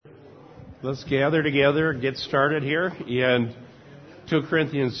Let's gather together, get started here in 2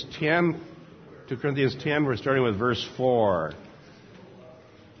 Corinthians 10. 2 Corinthians 10, we're starting with verse 4.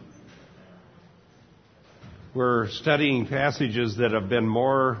 We're studying passages that have been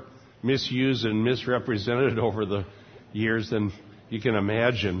more misused and misrepresented over the years than you can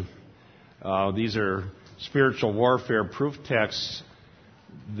imagine. These are spiritual warfare proof texts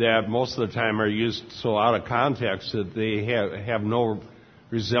that most of the time are used so out of context that they have no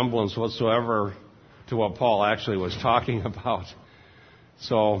resemblance whatsoever to what Paul actually was talking about.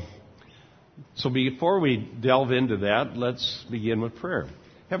 So before we delve into that, let's begin with prayer.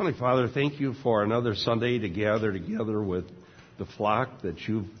 Heavenly Father, thank you for another Sunday to gather together with the flock that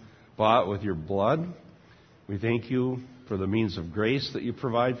you've bought with your blood. We thank you for the means of grace that you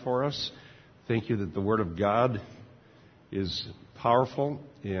provide for us. Thank you that the Word of God is powerful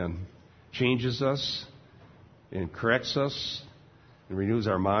and changes us and corrects us and renews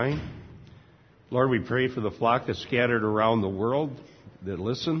our mind. Lord, we pray for the flock that's scattered around the world that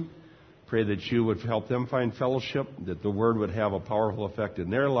listen. Pray that you would help them find fellowship, that the Word would have a powerful effect in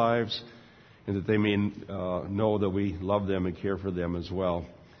their lives, and that they may know that we love them and care for them as well.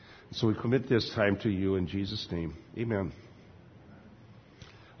 So we commit this time to you in Jesus' name. Amen.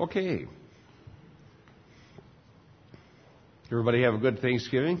 Okay. Everybody have a good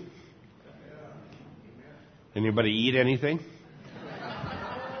Thanksgiving? Anybody eat anything?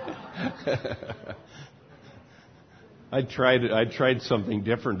 I tried something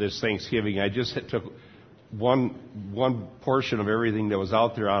different this Thanksgiving. I just took one portion of everything that was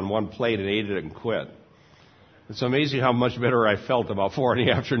out there on one plate and ate it and quit. It's amazing how much better I felt about 4 in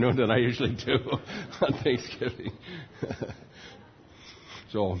the afternoon than I usually do on Thanksgiving.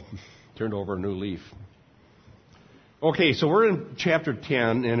 So, turned over a new leaf. Okay, so we're in chapter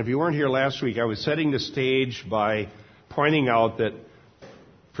 10, and if you weren't here last week, I was setting the stage by pointing out that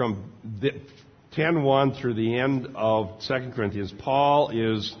from 10:1 through the end of 2 Corinthians, Paul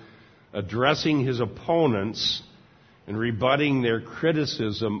is addressing his opponents and rebutting their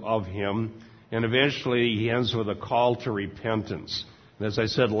criticism of him, and eventually he ends with a call to repentance. And as I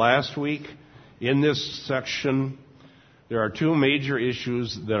said last week, in this section, there are two major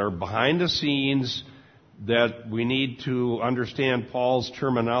issues that are behind the scenes that we need to understand Paul's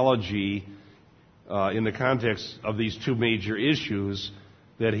terminology in the context of these two major issues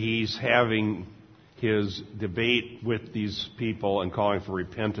that he's having his debate with these people and calling for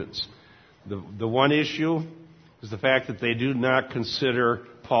repentance. The one issue is the fact that they do not consider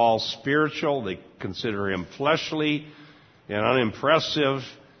Paul spiritual. They consider him fleshly and unimpressive,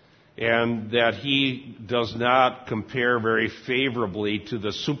 and that he does not compare very favorably to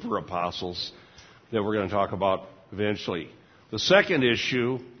the super apostles that we're going to talk about eventually. The second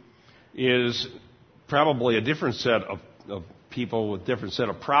issue is probably a different set of people with different set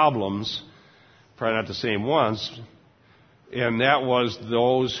of problems, probably not the same ones, and that was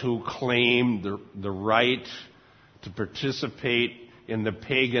those who claimed the right to participate in the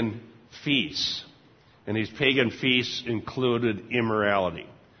pagan feasts. And these pagan feasts included immorality.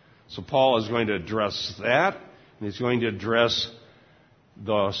 So Paul is going to address that, and he's going to address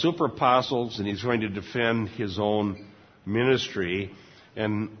the super apostles, and he's going to defend his own ministry,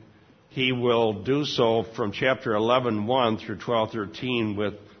 and he will do so from chapter 11:1 through 12:13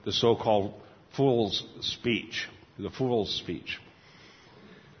 with the so-called fool's speech, the fool's speech.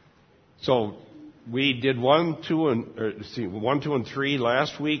 So we did 1, 2, and 3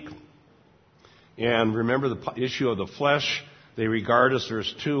 last week, and remember the issue of the flesh. They regard us,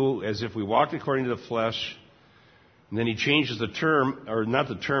 verse 2, as if we walked according to the flesh. And then he changes the term, or not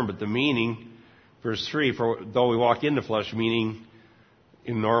the term, but the meaning. Verse 3, for though we walk in the flesh, meaning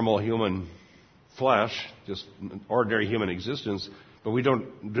in normal human flesh, just ordinary human existence, but we do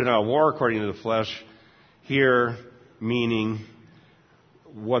not war according to the flesh, here meaning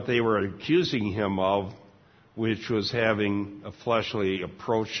what they were accusing him of, which was having a fleshly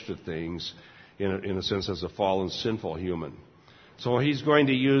approach to things, in a sense as a fallen, sinful human. So he's going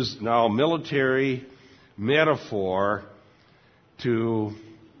to use now military metaphor to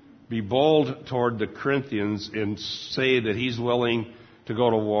be bold toward the Corinthians and say that he's willing to go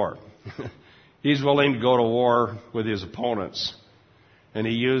to war. He's willing to go to war with his opponents. And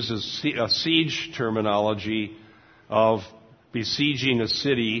he uses a siege terminology of besieging a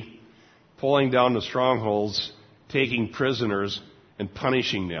city, pulling down the strongholds, taking prisoners, and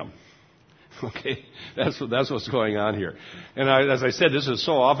punishing them. Okay, that's what's going on here. And as I said, this is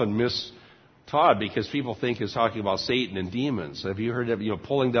so often taught because people think it's talking about Satan and demons. Have you heard of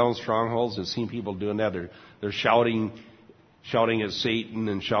pulling down strongholds and seen people doing that? They're shouting at Satan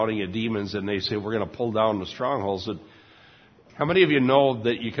and shouting at demons, and they say we're going to pull down the strongholds. How many of you know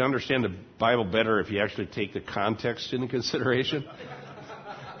that you can understand the Bible better if you actually take the context into consideration?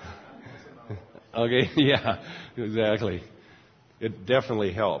 Okay, yeah, exactly. It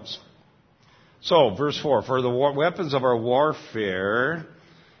definitely helps. So, verse 4, for the weapons of our warfare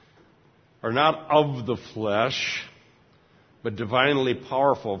are not of the flesh, but divinely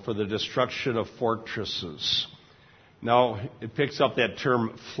powerful for the destruction of fortresses. Now, it picks up that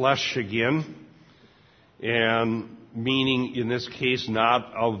term flesh again, and meaning in this case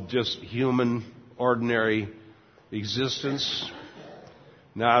not of just human, ordinary existence,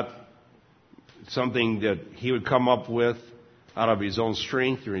 not something that he would come up with out of his own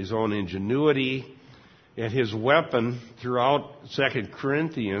strength or his own ingenuity. And his weapon throughout 2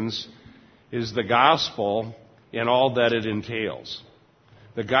 Corinthians is the gospel and all that it entails.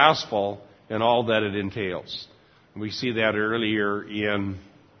 The gospel and all that it entails. We see that earlier in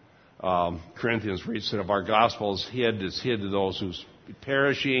Corinthians, where he said, if our gospel is hid to those who's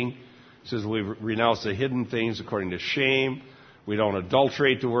perishing. He says we renounce the hidden things according to shame. We don't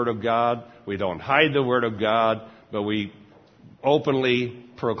adulterate the Word of God. We don't hide the Word of God, but we openly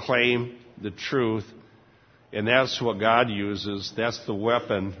proclaim the truth. And that's what God uses. That's the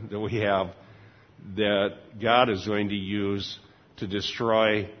weapon that we have that God is going to use to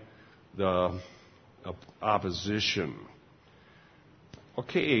destroy the opposition.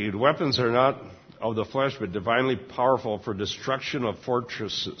 Okay, the weapons are not of the flesh, but divinely powerful for destruction of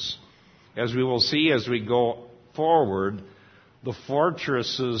fortresses. As we will see as we go forward, the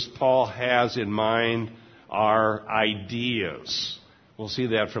fortresses Paul has in mind are ideas. We'll see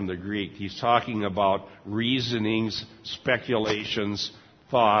that from the Greek. He's talking about reasonings, speculations,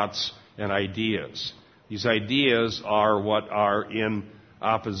 thoughts, and ideas. These ideas are what are in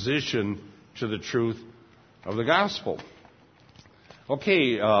opposition to the truth of the gospel.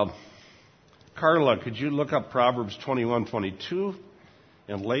 Okay, Carla, could you look up Proverbs 21:22,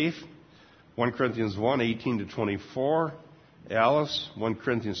 and Leif, 1 Corinthians 1:18 to 24, Alice, 1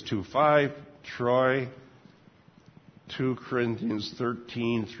 Corinthians 2:5, Troy, 2 Corinthians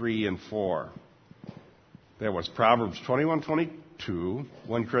 13:3 and 4. That was Proverbs 21:22,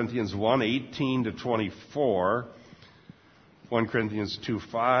 1 Corinthians 1:18 to 24, 1 Corinthians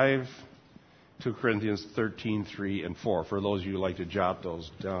 2:5, 2 Corinthians 13:3 and 4, for those of you who like to jot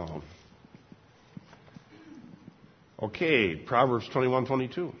those down. Okay, Proverbs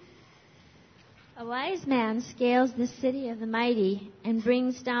 21:22. A wise man scales the city of the mighty and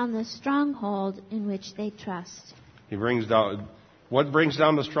brings down the stronghold in which they trust. He brings down, what brings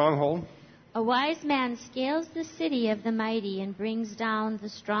down the stronghold? A wise man scales the city of the mighty and brings down the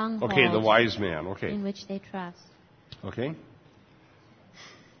stronghold. Okay, the wise man, okay. In which they trust. Okay.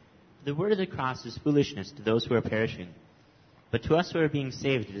 The word of the cross is foolishness to those who are perishing, but to us who are being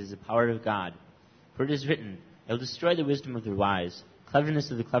saved it is the power of God. For it is written, I will destroy the wisdom of the wise, cleverness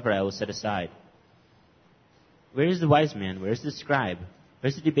of the clever I will set aside. Where is the wise man? Where is the scribe? Where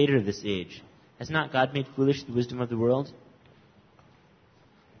is the debater of this age? Has not God made foolish the wisdom of the world?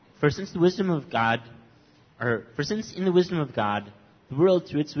 For since in the wisdom of God, the world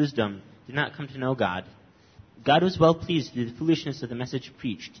through its wisdom did not come to know God, God was well pleased through the foolishness of the message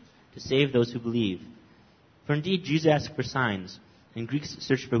preached to save those who believe. For indeed Jews ask for signs, and Greeks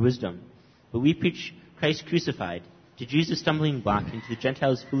search for wisdom. But we preach Christ crucified, to Jews a stumbling block, and to the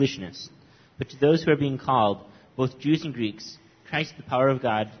Gentiles foolishness. But to those who are being called, both Jews and Greeks, Christ the power of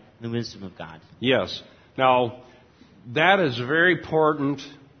God and the wisdom of God. Yes. Now, that is a very important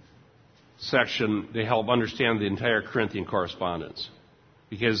section to help understand the entire Corinthian correspondence.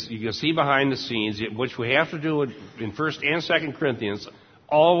 Because you can see behind the scenes, which we have to do in 1st and 2nd Corinthians,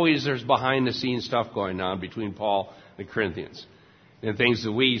 always there's behind the scenes stuff going on between Paul and the Corinthians. And things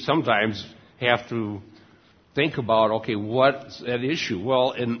that we sometimes have to think about, okay, what's at issue?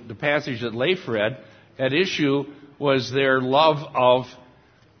 Well, in the passage that Leif read, at issue was their love of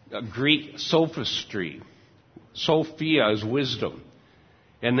Greek sophistry. Sophia is wisdom.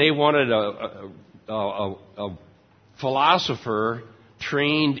 And they wanted a philosopher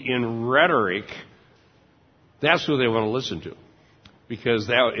trained in rhetoric. That's who they want to listen to, because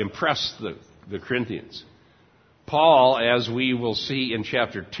that impressed the Corinthians. Paul, as we will see in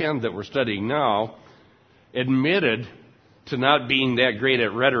chapter 10 that we're studying now, admitted to not being that great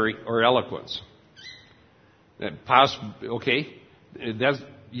at rhetoric or eloquence. You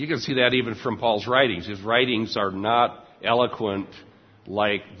can see that even from Paul's writings. His writings are not eloquent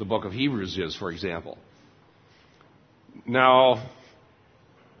like the book of Hebrews is, for example. Now,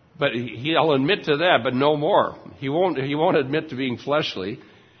 but he'll admit to that, but no more. He won't admit to being fleshly,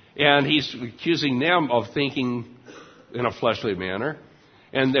 and he's accusing them of thinking in a fleshly manner.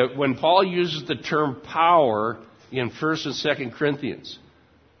 And that when Paul uses the term power, in 1st and 2nd Corinthians.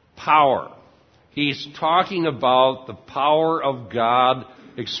 Power. He's talking about the power of God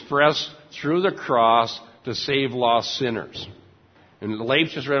expressed through the cross to save lost sinners. And Leif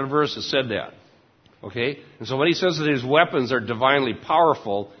just read a verse that said that. Okay? And so when he says that his weapons are divinely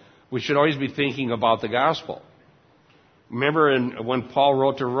powerful, we should always be thinking about the gospel. Remember when Paul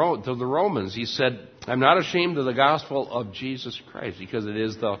wrote to the Romans, he said, I'm not ashamed of the gospel of Jesus Christ because it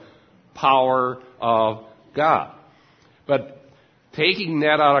is the power of God. But taking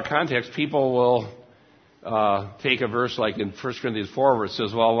that out of context, people will take a verse like in 1 Corinthians 4 where it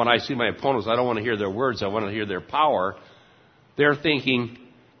says, well, when I see my opponents, I don't want to hear their words, I want to hear their power. They're thinking,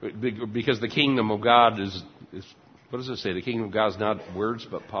 because the kingdom of God is what does it say? The kingdom of God is not words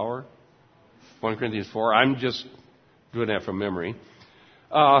but power? 1 Corinthians 4. I'm just doing that from memory.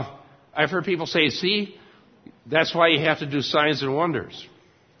 I've heard people say, see, that's why you have to do signs and wonders.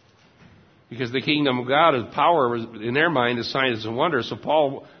 Because the kingdom of God is power, in their mind, is signs and wonders. So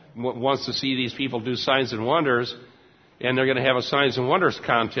Paul wants to see these people do signs and wonders, and they're going to have a signs and wonders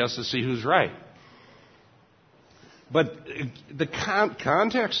contest to see who's right. But the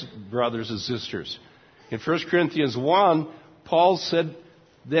context, brothers and sisters, in 1 Corinthians 1, Paul said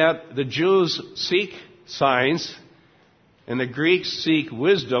that the Jews seek signs and the Greeks seek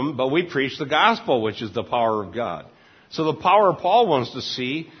wisdom, but we preach the gospel, which is the power of God. So the power Paul wants to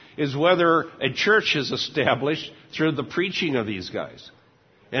see is whether a church is established through the preaching of these guys.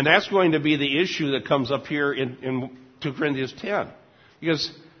 And that's going to be the issue that comes up here in 2 Corinthians 10.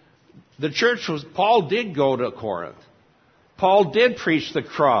 Because the church Paul did go to Corinth. Paul did preach the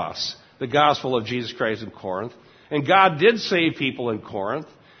cross, the gospel of Jesus Christ in Corinth. And God did save people in Corinth.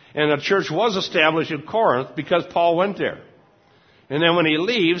 And a church was established in Corinth because Paul went there. And then when he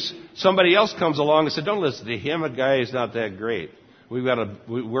leaves, somebody else comes along and said, don't listen to him, a guy is not that great.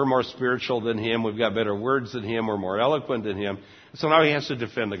 We're more spiritual than him, we've got better words than him, we're more eloquent than him. So now he has to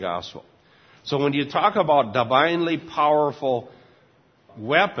defend the gospel. So when you talk about divinely powerful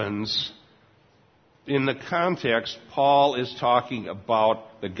weapons, in the context, Paul is talking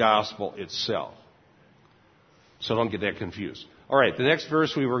about the gospel itself. So don't get that confused. All right, the next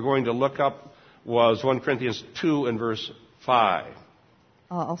verse we were going to look up was 1 Corinthians 2 and verse 5.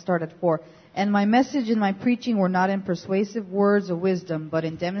 I'll start at 4. And my message and my preaching were not in persuasive words of wisdom, but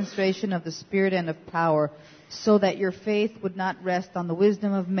in demonstration of the Spirit and of power, so that your faith would not rest on the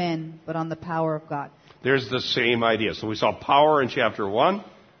wisdom of men, but on the power of God. There's the same idea. So we saw power in chapter 1,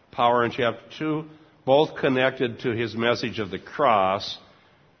 power in chapter 2, both connected to his message of the cross,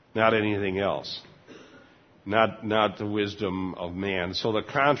 not anything else. Not the wisdom of man. So the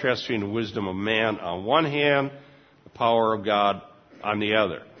contrast between the wisdom of man on one hand, the power of God on the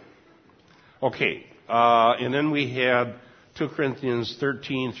other. Okay, and then we had 2 Corinthians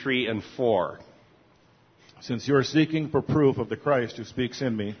 13, 3 and 4. Since you are seeking for proof of the Christ who speaks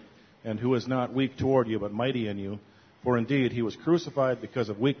in me, and who is not weak toward you, but mighty in you, for indeed he was crucified because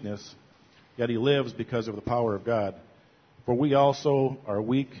of weakness, yet he lives because of the power of God. For we also are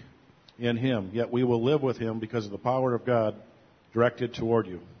weak in him, yet we will live with him because of the power of God directed toward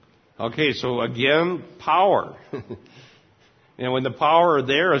you. Okay, so again, power. And when the power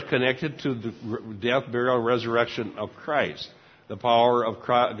there is connected to the death, burial, resurrection of Christ, the power of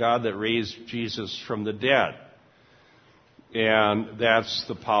God that raised Jesus from the dead. And that's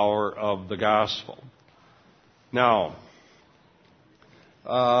the power of the gospel. Now,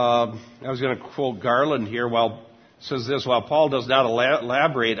 I was going to quote Garland here. Says this, while Paul does not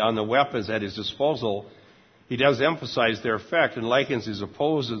elaborate on the weapons at his disposal, he does emphasize their effect and likens his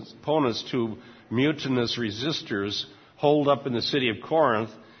opponents to mutinous resistors holed up in the city of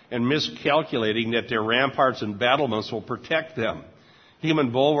Corinth and miscalculating that their ramparts and battlements will protect them.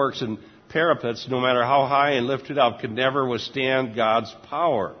 Human bulwarks and parapets, no matter how high and lifted up, can never withstand God's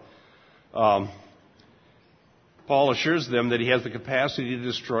power. Paul assures them that he has the capacity to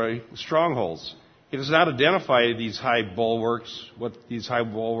destroy strongholds. He does not identify these high bulwarks, what these high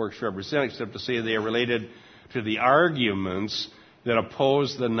bulwarks represent, except to say they are related to the arguments that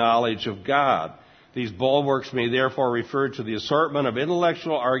oppose the knowledge of God. These bulwarks may therefore refer to the assortment of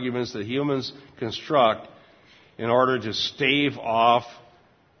intellectual arguments that humans construct in order to stave off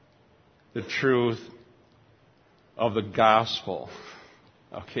the truth of the gospel.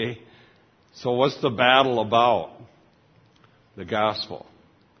 Okay? So what's the battle about? The gospel.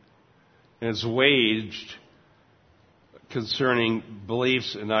 And it's waged concerning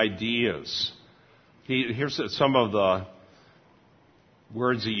beliefs and ideas. Here's some of the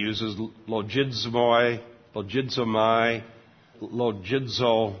words he uses: logizomai,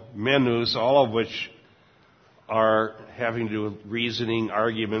 logizomenus, all of which are having to do with reasoning,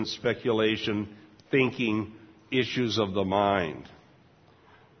 argument, speculation, thinking, issues of the mind.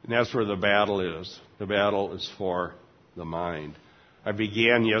 And that's where the battle is. The battle is for the mind. I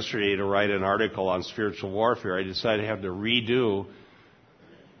began yesterday to write an article on spiritual warfare. I decided I have to redo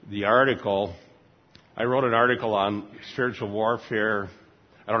the article. I wrote an article on spiritual warfare,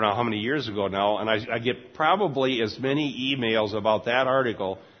 I don't know how many years ago now, and I get probably as many emails about that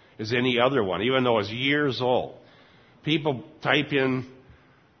article as any other one, even though it's years old. People type in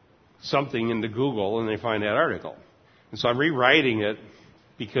something into Google and they find that article. And so I'm rewriting it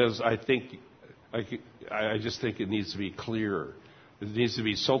because I just think it needs to be clearer. It needs to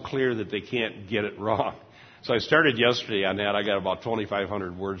be so clear that they can't get it wrong. So I started yesterday on that. I got about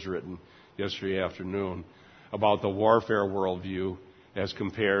 2,500 words written yesterday afternoon about the warfare worldview as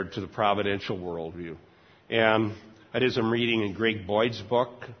compared to the providential worldview. And I did some reading in Greg Boyd's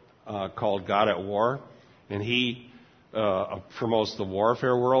book called God at War, and he promotes the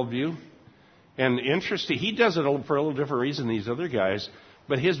warfare worldview. And interesting, he does it for a little different reason than these other guys,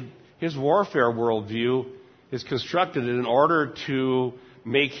 but his warfare worldview is constructed in order to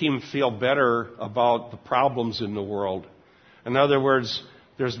make him feel better about the problems in the world. In other words,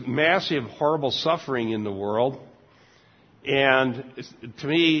 there's massive, horrible suffering in the world, and to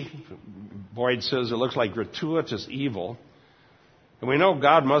me, Boyd says it looks like gratuitous evil. And we know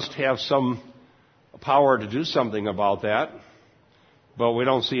God must have some power to do something about that, but we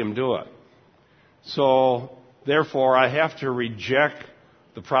don't see him do it. So, therefore, I have to reject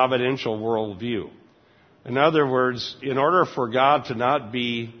the providential worldview. In other words, in order for God to not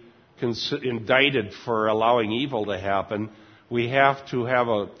be indicted for allowing evil to happen, we have to have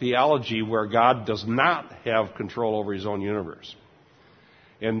a theology where God does not have control over his own universe.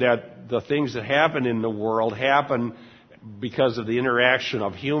 And that the things that happen in the world happen because of the interaction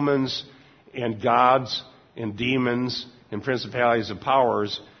of humans and gods and demons and principalities and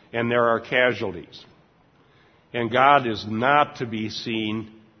powers, and there are casualties. And God is not to be seen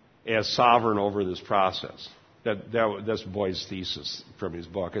as sovereign over this process. That's Boyd's thesis from his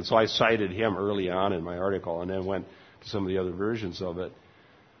book. And so I cited him early on in my article and then went to some of the other versions of it.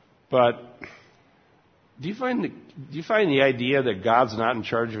 But do you find the idea that God's not in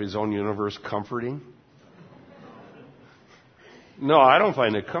charge of his own universe comforting? No, I don't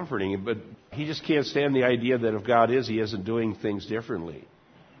find it comforting, but he just can't stand the idea that if God is, he isn't doing things differently.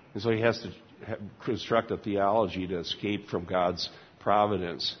 And so he has to construct a theology to escape from God's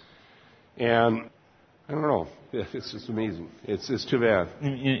providence. And I don't know. It's just amazing. It's too bad.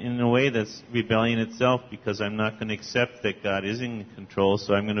 In a way, that's rebellion itself, because I'm not going to accept that God is in control,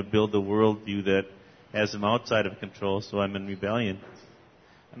 so I'm going to build a worldview that has him outside of control, so I'm in rebellion.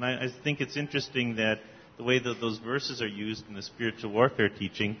 And I think it's interesting that the way that those verses are used in the spiritual warfare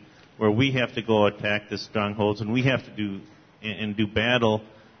teaching, where we have to go attack the strongholds, and we have to do battle,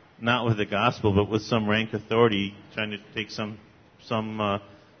 not with the gospel, but with some rank authority, trying to take some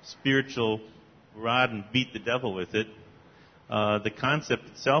spiritual rod and beat the devil with it. The concept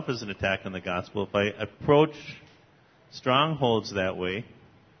itself is an attack on the gospel. If I approach strongholds that way,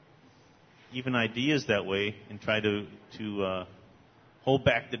 even ideas that way, and try to hold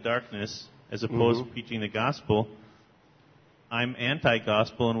back the darkness as opposed to preaching the gospel, I'm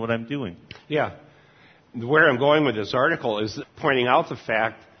anti-gospel in what I'm doing. Yeah. Where I'm going with this article is pointing out the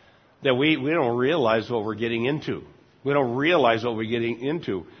fact that we don't realize what we're getting into. We don't realize what we're getting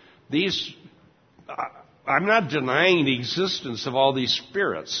into. I'm not denying the existence of all these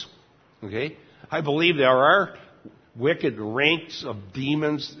spirits. Okay? I believe there are wicked ranks of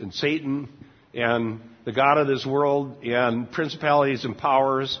demons and Satan and the God of this world and principalities and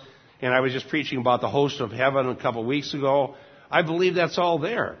powers. And I was just preaching about the host of heaven a couple of weeks ago. I believe that's all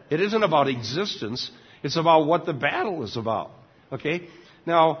there. It isn't about existence. It's about what the battle is about. Okay?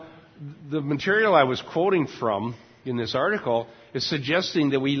 Now, the material I was quoting from in this article is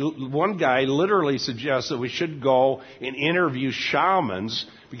suggesting that one guy literally suggests that we should go and interview shamans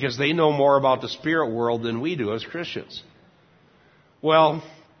because they know more about the spirit world than we do as Christians. Well,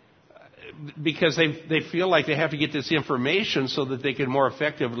 because they feel like they have to get this information so that they can more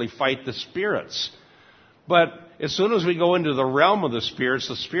effectively fight the spirits. But as soon as we go into the realm of the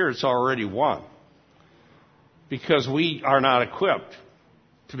spirits already won. Because we are not equipped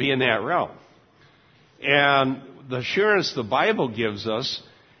to be in that realm. And the assurance the Bible gives us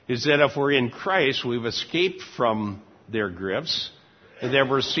is that if we're in Christ, we've escaped from their grips, and that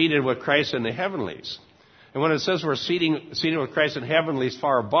we're seated with Christ in the heavenlies. And when it says we're seated with Christ in heavenlies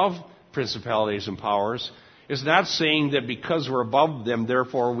far above principalities and powers, it's not saying that because we're above them,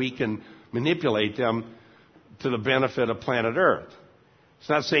 therefore we can manipulate them to the benefit of planet Earth. It's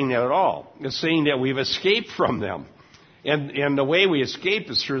not saying that at all. It's saying that we've escaped from them. And the way we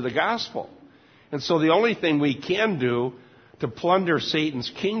escape is through the gospel. And so the only thing we can do to plunder Satan's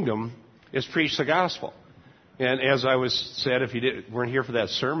kingdom is preach the gospel. And as I said, if you weren't here for that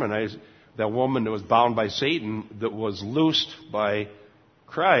sermon, that woman that was bound by Satan that was loosed by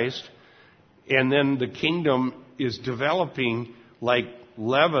Christ, and then the kingdom is developing like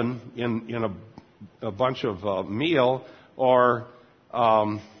leaven in a bunch of meal or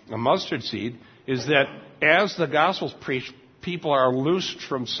a mustard seed, is that as the gospel's preached, people are loosed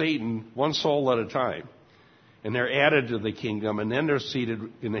from Satan one soul at a time. And they're added to the kingdom, and then they're seated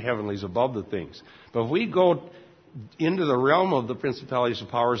in the heavenlies above the things. But if we go into the realm of the principalities and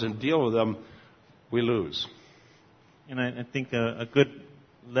powers and deal with them, we lose. And I think a good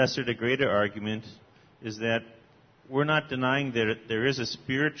lesser to greater argument is that we're not denying that there is a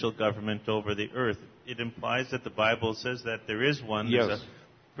spiritual government over the earth. It implies that the Bible says that there is one. Yes. There's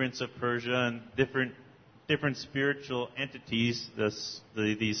a prince of Persia and different spiritual entities,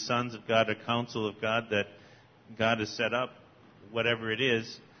 these sons of God, a council of God that God has set up, whatever it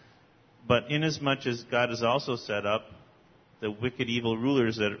is. But inasmuch as God has also set up the wicked, evil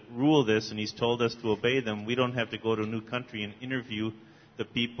rulers that rule this, and He's told us to obey them, we don't have to go to a new country and interview the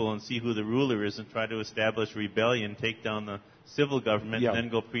people and see who the ruler is and try to establish rebellion, take down the civil government, and then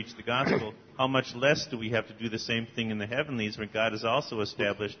go preach the gospel. How much less do we have to do the same thing in the heavenlies where God has also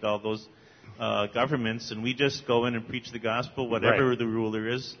established all those governments, and we just go in and preach the gospel, whatever the ruler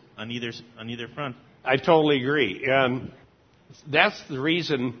is, on either front. I totally agree. And that's the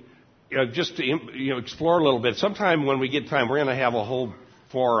reason, just to explore a little bit. Sometime when we get time, we're going to have a whole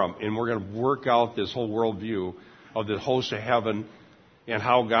forum, and we're going to work out this whole worldview of the host of heaven and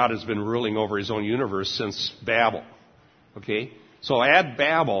how God has been ruling over His own universe since Babel. Okay? So at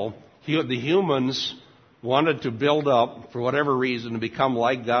Babel, the humans wanted to build up, for whatever reason, to become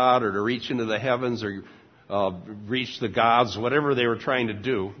like God or to reach into the heavens or reach the gods, whatever they were trying to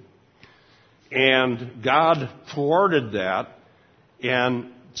do. And God thwarted that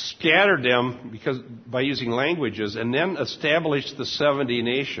and scattered them by using languages, and then established the 70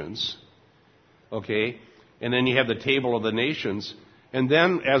 nations. Okay? And then you have the table of the nations. And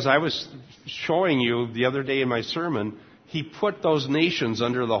then, as I was showing you the other day in my sermon, He put those nations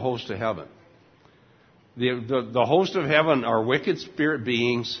under the host of heaven. The host of heaven are wicked spirit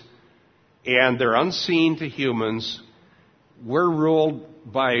beings, and they're unseen to humans. We're ruled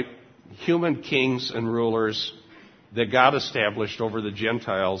by human kings and rulers that God established over the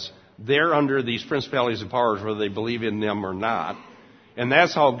Gentiles. They're under these principalities and powers, whether they believe in them or not. And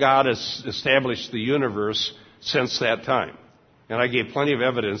that's how God has established the universe since that time. And I gave plenty of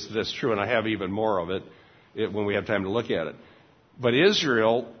evidence that that's true, and I have even more of it when we have time to look at it. But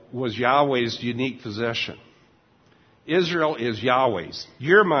Israel was Yahweh's unique possession. Israel is Yahweh's.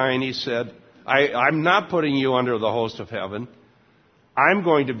 You're mine, He said. I'm not putting you under the host of heaven. I'm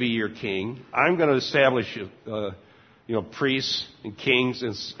going to be your king. I'm going to establish priests and kings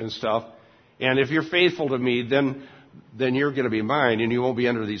and stuff. And if you're faithful to me, then you're going to be mine, and you won't be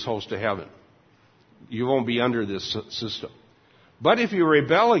under these hosts of heaven. You won't be under this system. But if you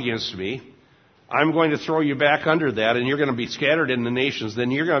rebel against me, I'm going to throw you back under that, and you're going to be scattered in the nations. Then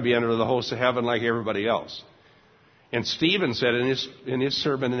you're going to be under the hosts of heaven like everybody else. And Stephen said in his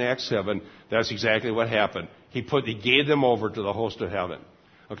sermon in Acts 7, that's exactly what happened. He gave them over to the host of heaven.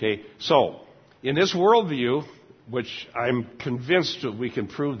 Okay, so in this worldview, which I'm convinced that we can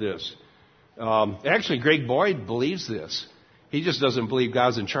prove this. Actually, Greg Boyd believes this. He just doesn't believe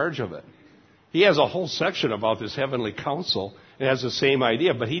God's in charge of it. He has a whole section about this heavenly council. It has the same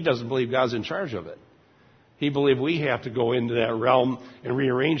idea, but he doesn't believe God's in charge of it. He believes we have to go into that realm and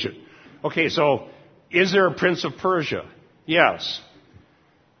rearrange it. Okay, so is there a prince of Persia? Yes.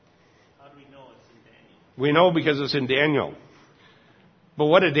 How do we know it's in Daniel? We know because it's in Daniel. But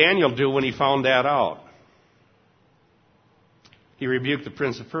what did Daniel do when he found that out? He rebuked the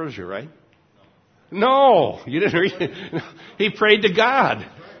prince of Persia, right? No, you didn't read it. He prayed to God.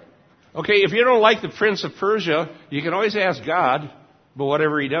 Okay, if you don't like the prince of Persia, you can always ask God, but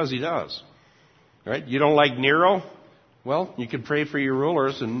whatever he does, he does. Right? You don't like Nero? Well, you can pray for your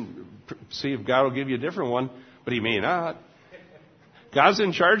rulers and see if God will give you a different one, but He may not. God's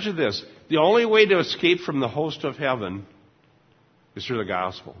in charge of this. The only way to escape from the host of heaven is through the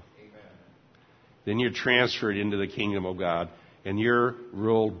gospel. Amen. Then you're transferred into the kingdom of God, and you're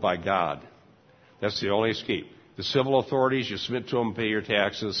ruled by God. That's the only escape. The civil authorities, you submit to them, pay your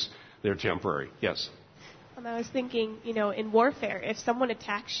taxes. They're temporary. Yes? I was thinking, in warfare, if someone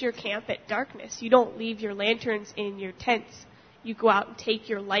attacks your camp at darkness, you don't leave your lanterns in your tents. You go out and take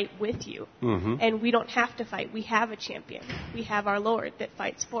your light with you. Mm-hmm. And we don't have to fight. We have a champion. We have our Lord that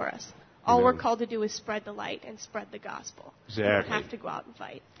fights for us. All we're called to do is spread the light and spread the gospel. Exactly. We don't have to go out and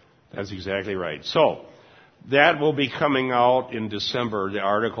fight. That's exactly right. So, that will be coming out in December, the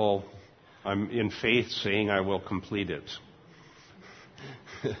article. I'm in faith saying I will complete it.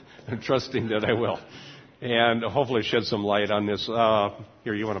 I'm trusting that I will. And hopefully shed some light on this.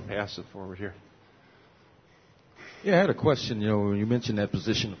 Here, you want to pass it forward here? Yeah, I had a question. You know, when you mentioned that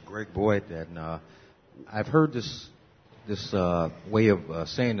position of Greg Boyd, and I've heard this way of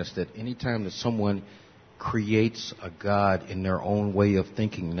saying this, that anytime that someone creates a god in their own way of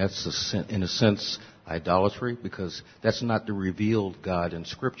thinking, that's in a sense idolatry, because that's not the revealed God in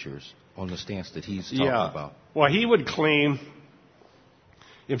Scriptures on the stance that he's talking about. Well, he would claim,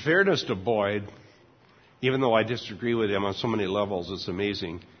 in fairness to Boyd, even though I disagree with him on so many levels, it's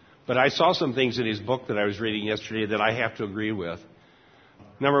amazing. But I saw some things in his book that I was reading yesterday that I have to agree with.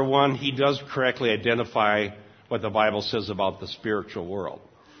 Number one, he does correctly identify what the Bible says about the spiritual world.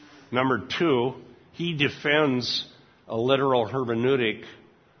 Number two, he defends a literal hermeneutic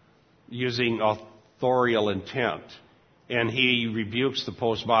using authorial intent. And he rebukes the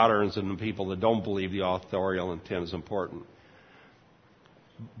postmoderns and the people that don't believe the authorial intent is important.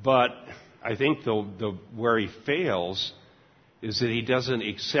 But I think where he fails is that he doesn't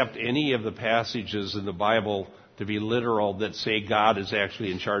accept any of the passages in the Bible to be literal that say God is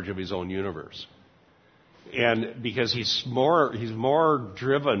actually in charge of his own universe. And because he's more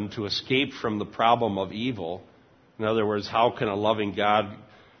driven to escape from the problem of evil. In other words, how can a loving God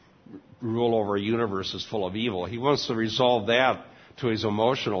rule over a universe that's full of evil? He wants to resolve that to his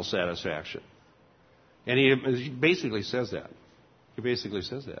emotional satisfaction. And he basically says that. He basically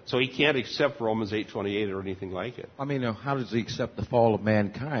says that. So he can't accept Romans 8:28 or anything like it. I mean, how does he accept the fall of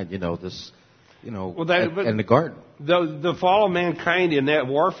mankind? In the garden. The fall of mankind in that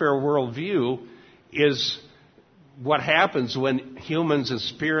warfare worldview is what happens when humans and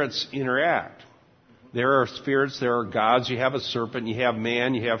spirits interact. There are spirits, there are gods, you have a serpent, you have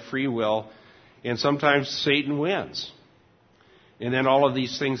man, you have free will, and sometimes Satan wins. And then all of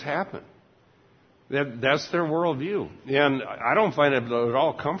these things happen. That's their worldview. And I don't find it at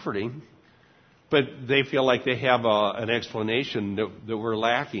all comforting, but they feel like they have an explanation that we're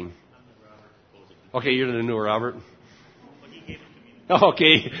lacking. Okay, you're the new Robert?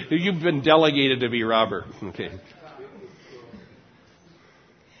 Okay, you've been delegated to be Robert. Okay.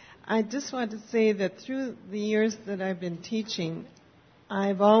 I just want to say that through the years that I've been teaching,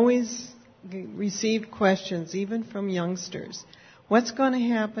 I've always received questions, even from youngsters. What's going to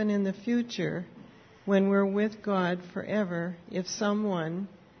happen in the future when we're with God forever if someone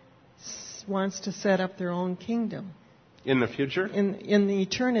wants to set up their own kingdom? In the future? In the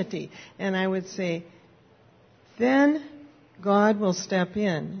eternity. And I would say, then God will step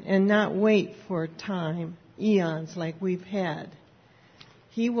in and not wait for time, eons like we've had.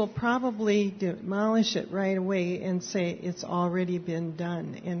 He will probably demolish it right away and say it's already been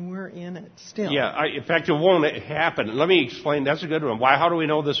done, and we're in it still. Yeah, in fact, it won't happen. Let me explain. That's a good one. How do we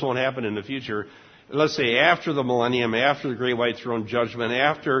know this won't happen in the future? Let's say after the millennium, after the great white throne judgment,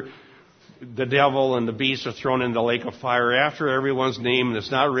 after the devil and the beast are thrown into the lake of fire, after everyone's name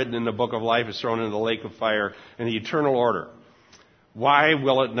that's not written in the book of life is thrown into the lake of fire, and the eternal order. Why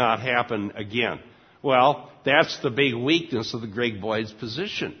will it not happen again? Well, that's the big weakness of the Greg Boyd's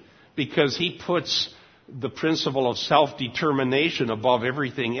position, because he puts the principle of self-determination above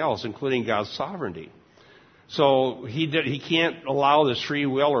everything else, including God's sovereignty. So he can't allow this free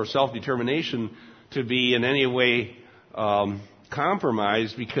will or self-determination to be in any way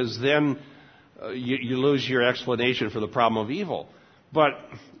compromised, because then you lose your explanation for the problem of evil. But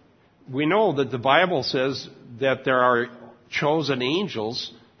we know that the Bible says that there are chosen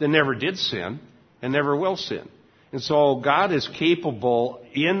angels that never did sin and never will sin. And so God is capable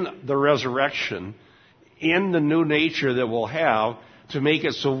in the resurrection, in the new nature that we'll have, to make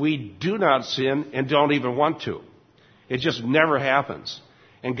it so we do not sin and don't even want to. It just never happens.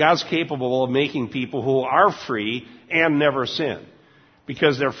 And God's capable of making people who are free and never sin,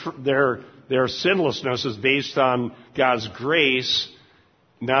 because their sinlessness is based on God's grace,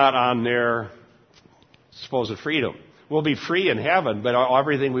 not on their supposed freedom. We'll be free in heaven, but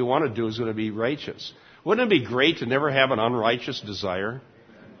everything we want to do is going to be righteous. Wouldn't it be great to never have an unrighteous desire?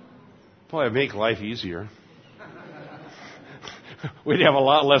 Boy, it'd make life easier. We'd have a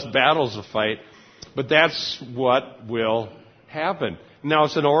lot less battles to fight. But that's what will happen. Now,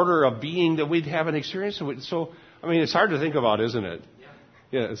 it's an order of being that we'd have an experience. So, I mean, it's hard to think about, isn't it?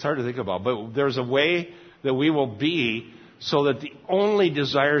 Yeah, it's hard to think about. But there's a way that we will be so that the only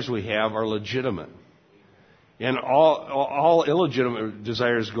desires we have are legitimate. And all illegitimate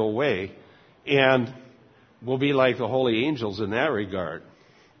desires go away. And we'll be like the holy angels in that regard.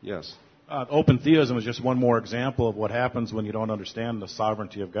 Yes. Open theism is just one more example of what happens when you don't understand the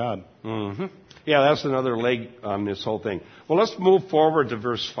sovereignty of God. Mm-hmm. Yeah, that's another leg on this whole thing. Well, let's move forward to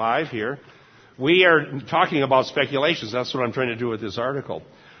verse 5 here. We are talking about speculations. That's what I'm trying to do with this article.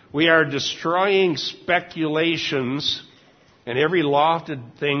 We are destroying speculations and every lofty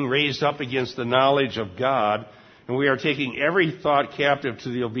thing raised up against the knowledge of God, and we are taking every thought captive to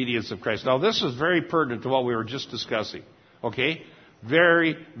the obedience of Christ. Now, this is very pertinent to what we were just discussing. Okay?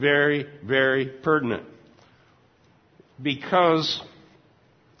 Very, very, very pertinent. Because,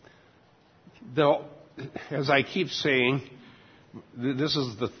 as I keep saying, this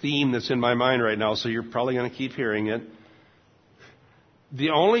is the theme that's in my mind right now, so you're probably going to keep hearing it.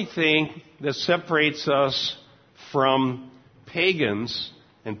 The only thing that separates us from pagans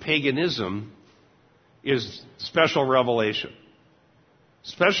and paganism is special revelation.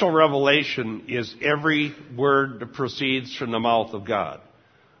 Special revelation is every word that proceeds from the mouth of God.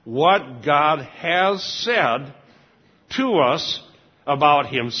 What God has said to us about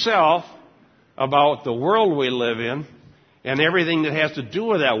Himself, about the world we live in, and everything that has to do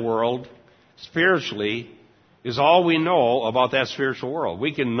with that world spiritually is all we know about that spiritual world.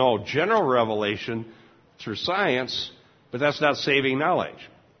 We can know general revelation through science, but that's not saving knowledge.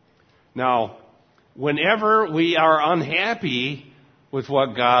 Now, whenever we are unhappy with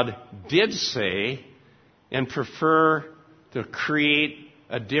what God did say and prefer to create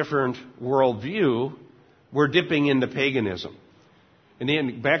a different worldview, we're dipping into paganism. And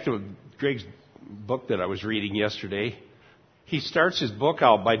then back to Greg's book that I was reading yesterday, he starts his book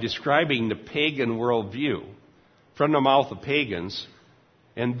out by describing the pagan worldview from the mouth of pagans,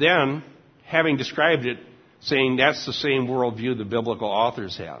 and then, having described it, saying that's the same worldview the biblical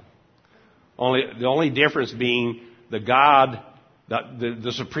authors have. The only difference being the God,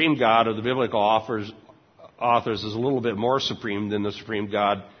 the supreme God of the biblical authors is a little bit more supreme than the supreme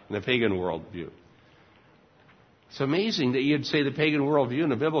God in the pagan worldview. It's amazing that you'd say the pagan worldview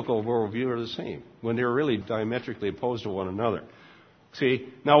and the biblical worldview are the same when they're really diametrically opposed to one another. See,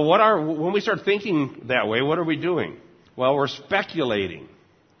 now when we start thinking that way, what are we doing? Well, we're speculating.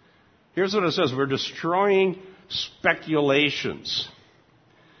 Here's what it says. We're destroying speculations.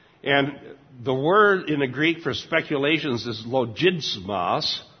 And the word in the Greek for speculations is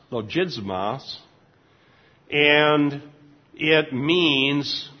logismos, and it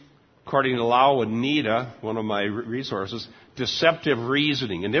means, according to Lau and Nita, one of my resources, deceptive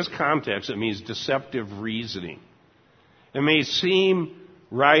reasoning. In this context, it means deceptive reasoning. It may seem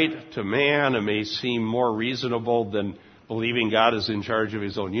right to man. It may seem more reasonable than believing God is in charge of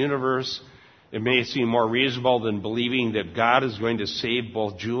His own universe. It may seem more reasonable than believing that God is going to save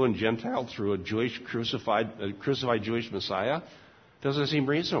both Jew and Gentile through a crucified Jewish Messiah. It doesn't seem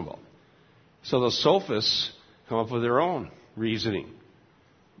reasonable. So the sophists come up with their own reasoning.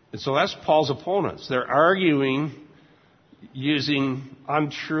 And so that's Paul's opponents. They're arguing using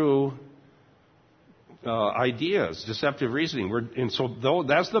untrue ideas, deceptive reasoning. And so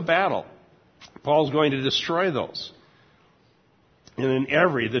that's the battle. Paul's going to destroy those. And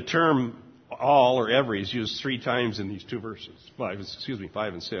in the term all or every is used 3 times in these 2 verses, 5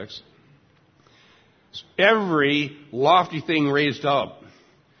 and 6. Every lofty thing raised up.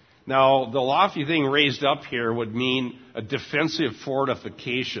 Now, the lofty thing raised up here would mean a defensive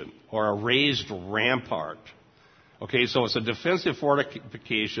fortification or a raised rampart. Okay, so it's a defensive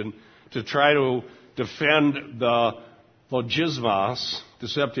fortification to try to defend the logismos,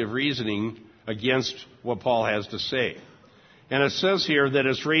 deceptive reasoning, against what Paul has to say. And it says here that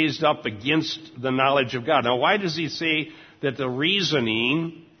it's raised up against the knowledge of God. Now, why does he say that the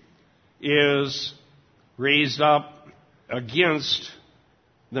reasoning is raised up against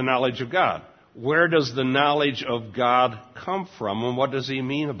the knowledge of God? Where does the knowledge of God come from, and what does he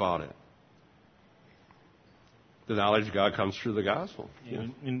mean about it? The knowledge of God comes through the gospel. Yeah.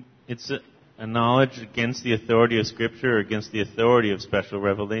 It's a knowledge against the authority of Scripture or against the authority of special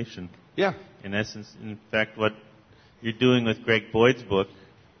revelation. Yeah. In essence, in fact, what you're doing with Greg Boyd's book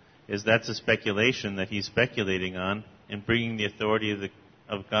is that's a speculation that he's speculating on and bringing the authority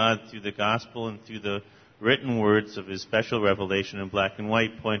of God through the gospel and through the written words of His special revelation in black and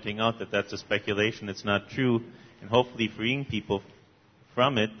white, pointing out that that's a speculation, it's not true, and hopefully freeing people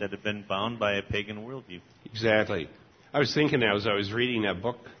from it that have been bound by a pagan worldview. Exactly. I was thinking as I was reading that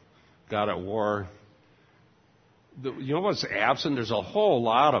book, God at War, you know what's absent? There's a whole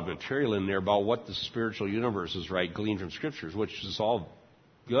lot of material in there about what the spiritual universe is gleaned from Scriptures, which is all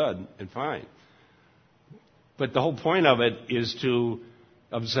good and fine. But the whole point of it is to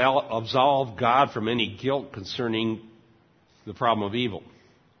absolve God from any guilt concerning the problem of evil.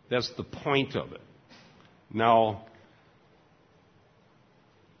 That's the point of it. Now,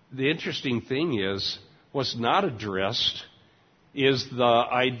 the interesting thing is, what's not addressed is the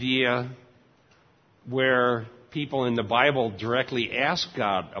idea where people in the Bible directly ask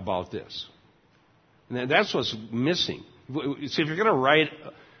God about this. And that's what's missing. See, if you're going to write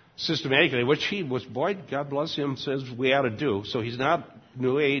systematically, which Boyd, God bless him, says we ought to do, so he's not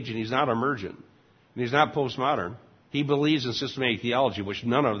New Age and he's not emergent and he's not postmodern. He believes in systematic theology, which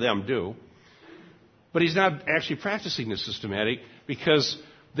none of them do. But he's not actually practicing the systematic, because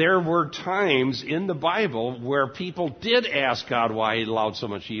there were times in the Bible where people did ask God why he allowed so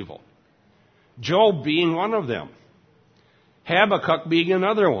much evil. Job being one of them. Habakkuk being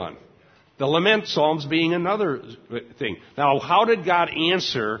another one. The lament psalms being another thing. Now, how did God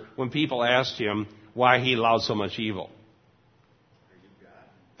answer when people asked him why he allowed so much evil?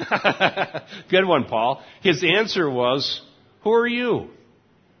 Good one, Paul. His answer was, who are you?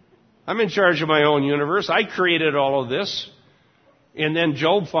 I'm in charge of my own universe. I created all of this. And then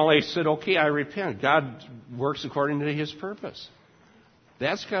Job finally said, okay, I repent. God works according to his purpose.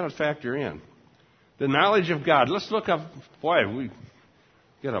 That's got to factor in. The knowledge of God. Let's look up, boy, we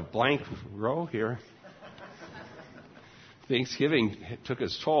got a blank row here. Thanksgiving took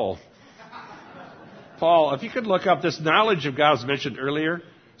its toll. Paul, if you could look up, this knowledge of God was mentioned earlier.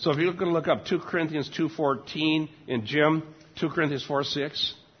 So if you could look up 2 Corinthians 2:14 and Jim, 2 Corinthians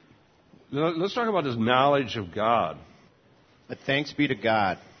 4:6. Let's talk about this knowledge of God. But thanks be to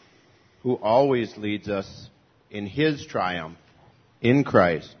God, who always leads us in his triumph in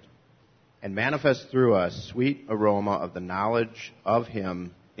Christ, and manifests through us sweet aroma of the knowledge of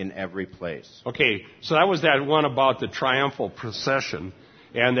him in every place. Okay, so that was that one about the triumphal procession,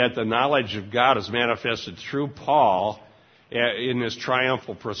 and that the knowledge of God is manifested through Paul in this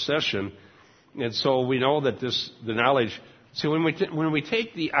triumphal procession. And so we know that the knowledge. See, when we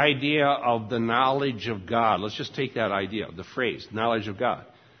take the idea of the knowledge of God, let's just take that idea, the phrase, knowledge of God.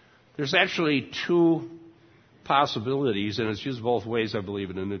 There's actually two possibilities, and it's used both ways, I believe,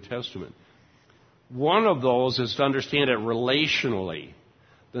 in the New Testament. One of those is to understand it relationally.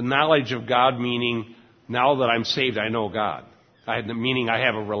 The knowledge of God meaning, now that I'm saved, I know God. Meaning I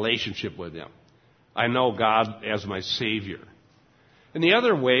have a relationship with him. I know God as my Savior. And the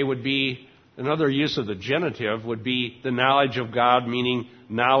other way would be, another use of the genitive would be the knowledge of God, meaning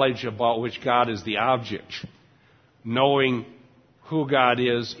knowledge about which God is the object. Knowing who God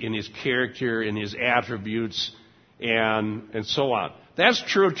is in his character, in his attributes, and so on. That's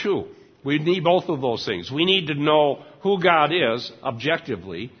true too. We need both of those things. We need to know who God is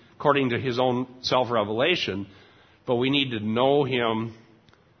objectively, according to his own self-revelation, but we need to know him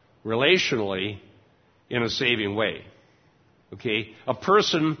relationally in a saving way. Okay? A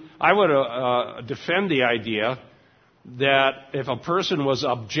person, I would defend the idea that if a person was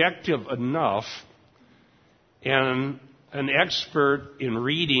objective enough and an expert in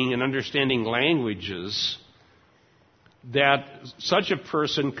reading and understanding languages, that such a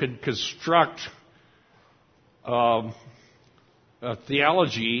person could construct a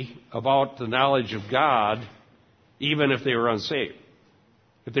theology about the knowledge of God even if they were unsaved,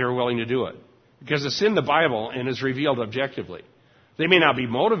 if they were willing to do it. Because it's in the Bible and is revealed objectively. They may not be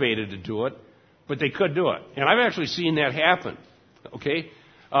motivated to do it, but they could do it. And I've actually seen that happen. Okay?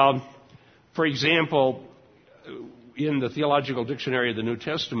 For example, in the Theological Dictionary of the New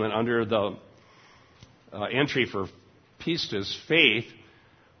Testament, under the entry for pistis, faith,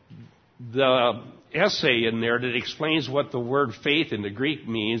 the essay in there that explains what the word faith in the Greek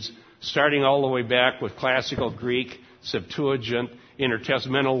means, starting all the way back with classical Greek, Septuagint,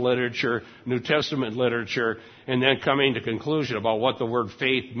 intertestamental literature, New Testament literature, and then coming to conclusion about what the word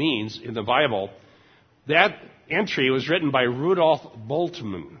faith means in the Bible. That entry was written by Rudolf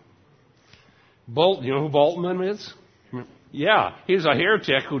Bultmann. You know who Bultmann is? Yeah, he was a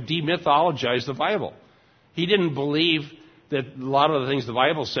heretic who demythologized the Bible. He didn't believe that a lot of the things the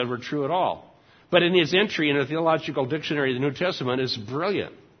Bible said were true at all. But in his entry in the Theological Dictionary of the New Testament, it's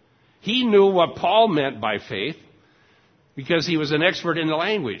brilliant. He knew what Paul meant by faith, because he was an expert in the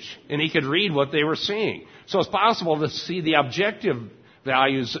language, and he could read what they were saying. So it's possible to see the objective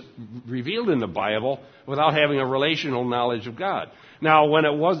values revealed in the Bible without having a relational knowledge of God. Now,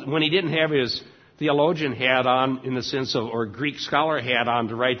 when he didn't have his theologian hat on, in the sense of, or Greek scholar hat on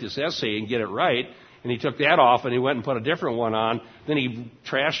to write this essay and get it right, and he took that off and he went and put a different one on, then he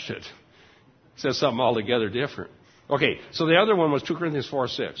trashed it. Says something altogether different. Okay, so the other one was 2 Corinthians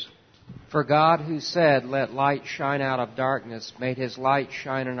 4:6. For God, who said, "Let light shine out of darkness," made his light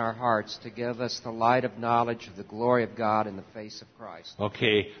shine in our hearts to give us the light of knowledge of the glory of God in the face of Christ.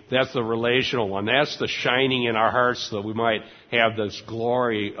 Okay, that's the relational one. That's the shining in our hearts so that we might have this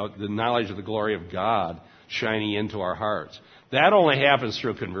glory, the knowledge of the glory of God shining into our hearts. That only happens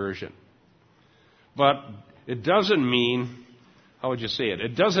through conversion. But it doesn't mean, how would you say it?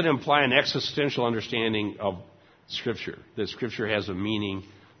 It doesn't imply an existential understanding of Scripture, that Scripture has a meaning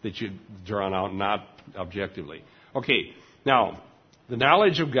that you've drawn out, not objectively. Okay, now, the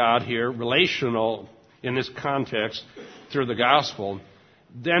knowledge of God here, relational in this context through the gospel,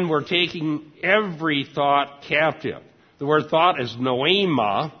 then we're taking every thought captive. The word thought is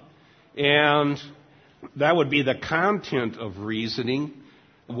noema, and that would be the content of reasoning,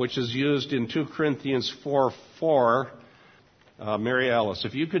 which is used in 2 Corinthians 4:4. Mary Alice,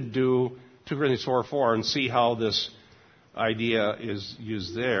 if you could do 2 Corinthians 4:4 and see how this idea is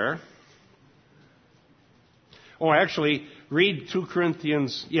used there. Oh, actually, read 2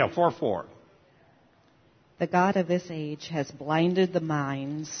 Corinthians, 4:4. The God of this age has blinded the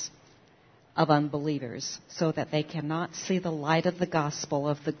minds of unbelievers so that they cannot see the light of the gospel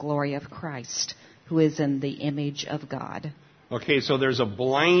of the glory of Christ, who is in the image of God. Okay, so there's a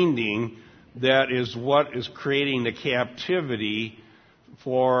blinding that is what is creating the captivity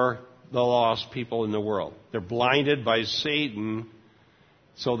for the lost people in the world. They're blinded by Satan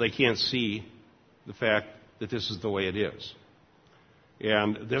so they can't see the fact that this is the way it is.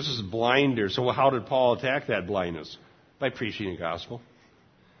 And this is blinder. So how did Paul attack that blindness? By preaching the gospel.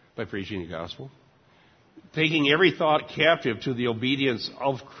 By preaching the gospel. Taking every thought captive to the obedience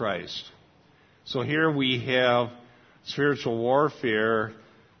of Christ. So here we have spiritual warfare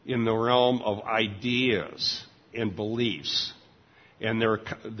in the realm of ideas and beliefs. And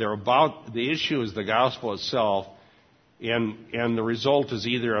they're about, the issue is the gospel itself, and the result is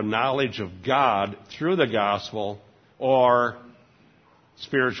either a knowledge of God through the gospel or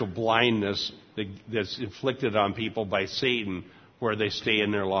spiritual blindness that's inflicted on people by Satan where they stay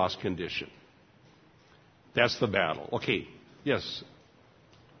in their lost condition. That's the battle. Okay, yes.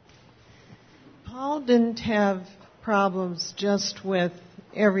 Paul didn't have problems just with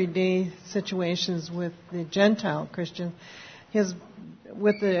everyday situations with the Gentile Christians.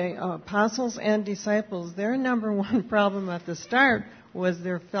 With the apostles and disciples, their number one problem at the start was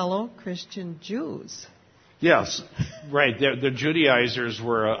their fellow Christian Jews. Yes, right. The Judaizers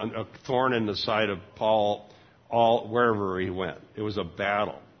were a thorn in the side of Paul wherever he went. It was a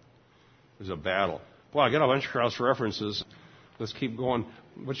battle. It was a battle. Well, I got a bunch of cross references. Let's keep going.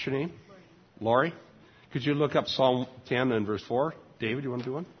 What's your name? Lori? Could you look up Psalm 10 and verse 4? David, you want to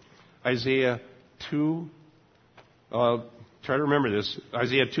do one? Isaiah 2. Try to remember this.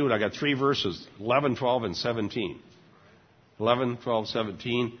 Isaiah 2, and I got 3 verses, 11, 12, and 17. 11, 12,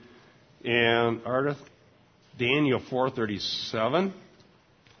 17. And Ardith, Daniel 4:37.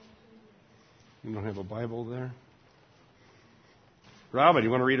 You don't have a Bible there? Robin, you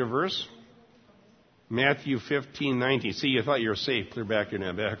want to read a verse? Matthew 15:19. See, you thought you were safe. Clear back in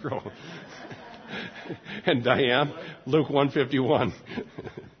that back row. And Diane, Luke 1:51.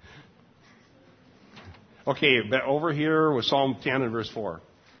 Okay, over here with Psalm 10 and verse 4.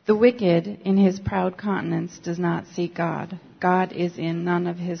 The wicked in his proud countenance does not seek God. God is in none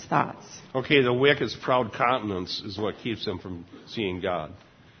of his thoughts. Okay, the wicked's proud countenance is what keeps them from seeing God.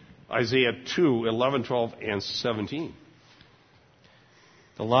 Isaiah 2, 11, 12, and 17.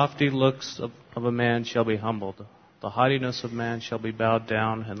 The lofty looks of a man shall be humbled. The haughtiness of man shall be bowed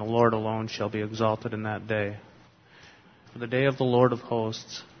down, and the Lord alone shall be exalted in that day. For the day of the Lord of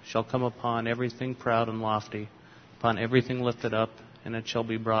hosts shall come upon everything proud and lofty, upon everything lifted up, and it shall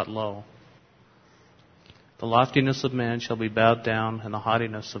be brought low. The loftiness of man shall be bowed down, and the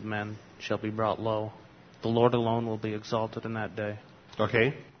haughtiness of men shall be brought low. The Lord alone will be exalted in that day.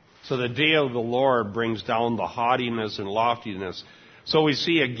 Okay? So the day of the Lord brings down the haughtiness and loftiness. So we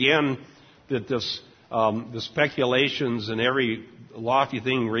see again that the speculations and every lofty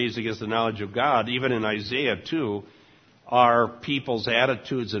thing raised against the knowledge of God, even in Isaiah 2, are people's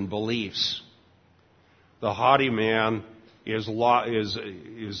attitudes and beliefs. The haughty man is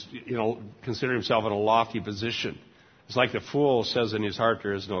consider himself in a lofty position. It's like the fool says in his heart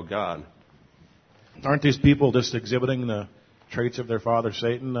there is no God. Aren't these people just exhibiting the traits of their father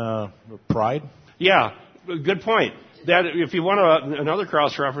Satan, pride? Yeah, good point. That if you want another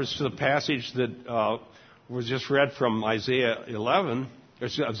cross reference to the passage that was just read from Isaiah 11,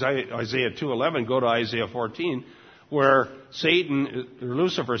 Isaiah 2:11, go to Isaiah 14, where Satan,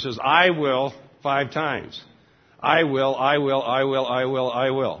 Lucifer says, "I will," 5 times. I will, I will, I will, I will, I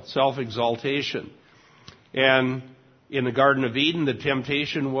will. Self-exaltation. And in the Garden of Eden, the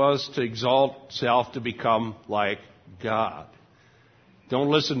temptation was to exalt self to become like God. Don't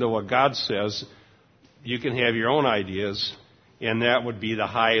listen to what God says. You can have your own ideas, and that would be the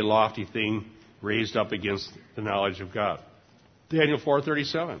high, lofty thing raised up against the knowledge of God. Daniel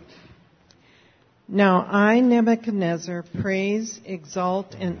 4:37. Now I, Nebuchadnezzar, praise,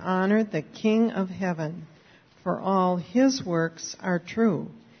 exalt, and honor the King of heaven, for all his works are true,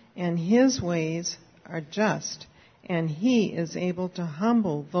 and his ways are just, and he is able to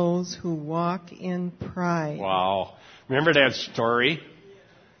humble those who walk in pride. Wow. Remember that story?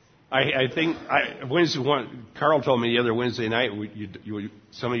 I think Carl told me the other Wednesday night,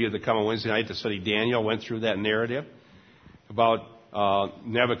 some of you that come on Wednesday night to study Daniel went through that narrative about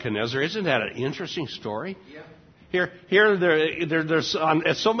Nebuchadnezzar. Isn't that an interesting story? Yeah. There's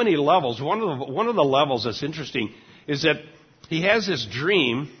at so many levels. One of the levels that's interesting is that he has this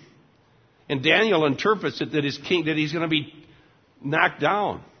dream, and Daniel interprets it that he's going to be knocked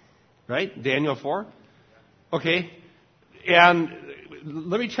down, right? Daniel 4. Okay, and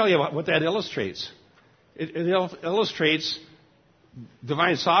let me tell you what that illustrates. It illustrates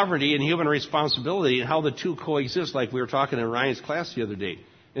divine sovereignty and human responsibility and how the two coexist, like we were talking in Ryan's class the other day.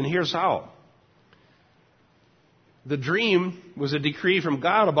 And here's how. The dream was a decree from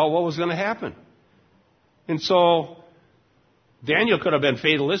God about what was going to happen. And so Daniel could have been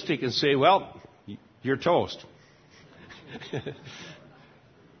fatalistic and say, well, you're toast.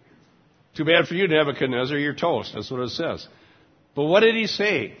 Too bad for you, Nebuchadnezzar, you're toast. That's what it says. But what did he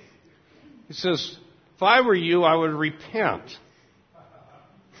say? He says, if I were you, I would repent.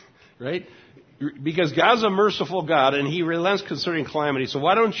 Right? Because God's a merciful God, and he relents concerning calamity. So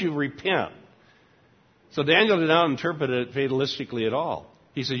why don't you repent? So Daniel did not interpret it fatalistically at all.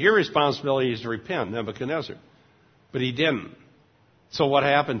 He said, your responsibility is to repent, Nebuchadnezzar. But he didn't. So what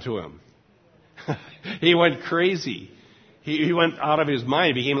happened to him? He went crazy. He went out of his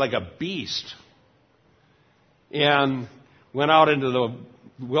mind. He became like a beast. And went out into the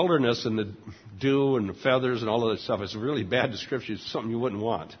wilderness and the dew and the feathers and all of that stuff. It's a really bad description. It's something you wouldn't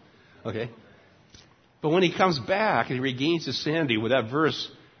want. Okay? But when he comes back and he regains his sanity, with that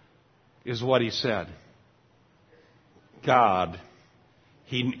verse is what he said. God,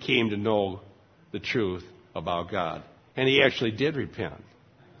 he came to know the truth about God. And he actually did repent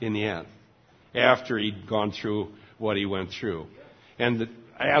in the end, after he'd gone through what he went through. And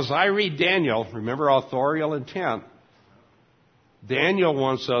as I read Daniel, remember authorial intent, Daniel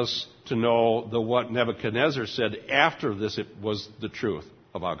wants us to know what Nebuchadnezzar said after this it was the truth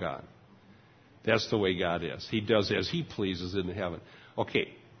about God. That's the way God is. He does as he pleases in heaven.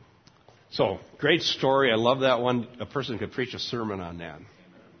 Okay. So, great story. I love that one. A person could preach a sermon on that.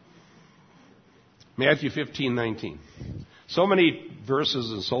 Matthew 15:19. So many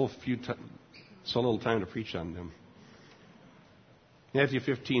verses and so little time to preach on them. Matthew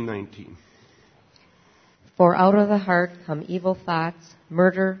 15:19. For out of the heart come evil thoughts,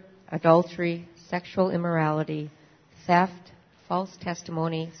 murder, adultery, sexual immorality, theft, false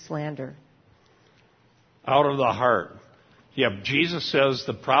testimony, slander. Out of the heart. Yeah, Jesus says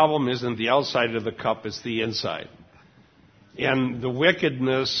the problem isn't the outside of the cup, it's the inside. And the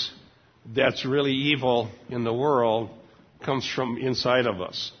wickedness that's really evil in the world comes from inside of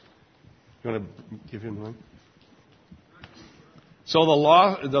us. You want to give him one? So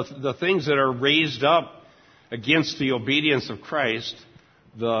the things that are raised up against the obedience of Christ,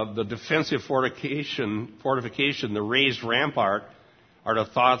 the defensive fortification, the raised rampart, are the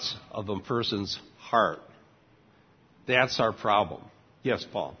thoughts of the person's heart. That's our problem. Yes,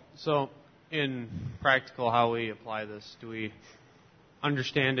 Paul. So, in practical, how we apply this, do we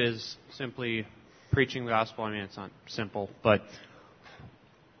understand as simply preaching the gospel? I mean, it's not simple, but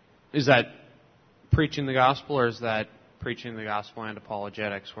is that preaching the gospel, or is that preaching the gospel and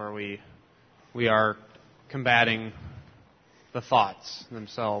apologetics, where we are combating the thoughts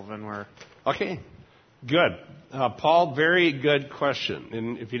themselves, and we're... Okay, good. Paul, very good question.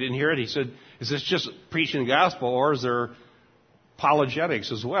 And if you didn't hear it, he said, is this just preaching the gospel, or is there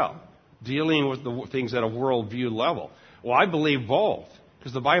apologetics as well, dealing with the things at a worldview level? Well, I believe both,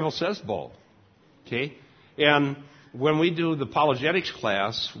 because the Bible says both. Okay? And when we do the apologetics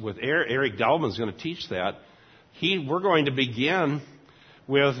class with Eric Dowman's going to teach that, we're going to begin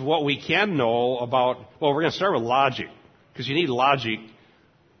with what we can know about, well, we're going to start with logic, because you need logic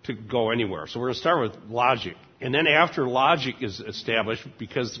to go anywhere. So we're going to start with logic. And then after logic is established,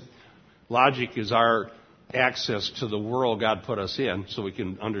 because logic is our access to the world God put us in, so we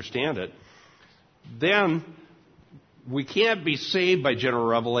can understand it, then we can't be saved by general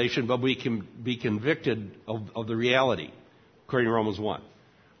revelation, but we can be convicted of the reality, according to Romans 1.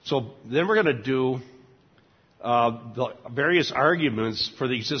 So then we're going to do the various arguments for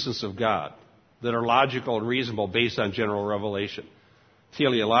the existence of God that are logical and reasonable based on general revelation.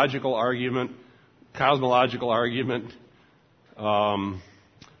 Teleological argument, cosmological argument,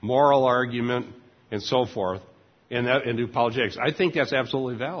 moral argument, and so forth, and do apologetics. I think that's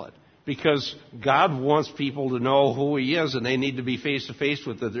absolutely valid. because God wants people to know who He is, and they need to be face to face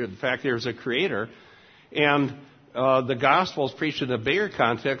with the fact there's a Creator. And the gospel is preached in a bigger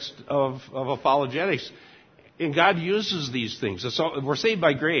context of apologetics. And God uses these things. So we're saved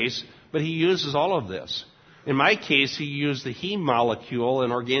by grace, but He uses all of this. In my case, He used the heme molecule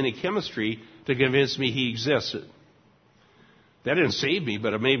in organic chemistry to convince me He existed. That didn't save me,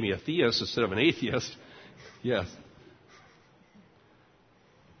 but it made me a theist instead of an atheist. Yes.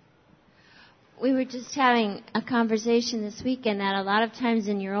 We were just having a conversation this weekend that a lot of times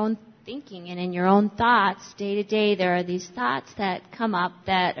in your own thinking and in your own thoughts, day to day, there are these thoughts that come up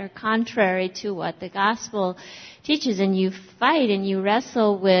that are contrary to what the gospel teaches, and you fight and you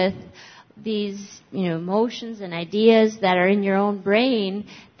wrestle with these, emotions and ideas that are in your own brain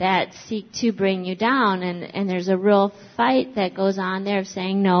that seek to bring you down, and there's a real fight that goes on there of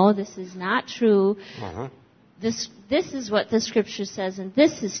saying, no, this is not true. Uh-huh. This is what the Scripture says, and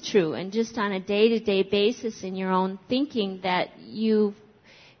this is true. And just on a day-to-day basis in your own thinking, that you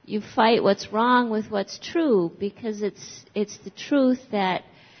fight what's wrong with what's true, because it's the truth that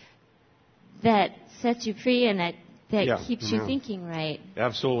sets you free and that keeps you thinking right.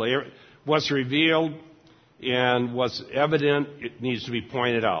 Absolutely. What's revealed and what's evident, it needs to be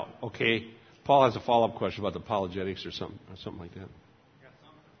pointed out. Okay? Paul has a follow-up question about the apologetics or something like that.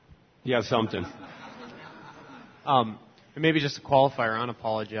 Yeah, something. And maybe just a qualifier on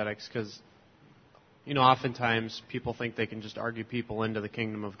apologetics, because, oftentimes people think they can just argue people into the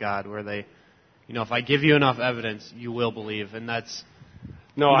kingdom of God, where they, if I give you enough evidence, you will believe. And that's,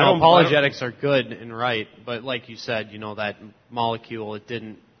 apologetics are good and right, but like you said, that molecule, it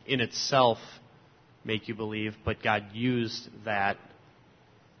didn't in itself make you believe, but God used that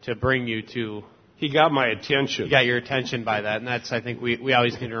to bring you to... He got my attention. He got your attention by that, and that's, I think, we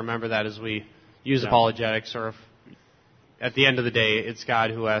always need to remember that as we use apologetics, or if, at the end of the day, it's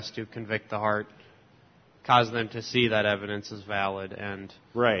God who has to convict the heart, cause them to see that evidence is valid, and...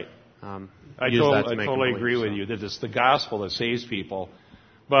 Right. I use that to make totally agree with you that it's the gospel that saves people.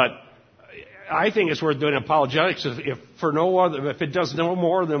 But I think it's worth doing apologetics if it does no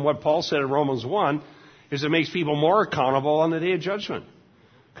more than what Paul said in Romans 1, is it makes people more accountable on the day of judgment,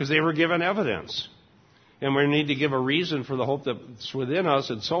 because they were given evidence. And we need to give a reason for the hope that's within us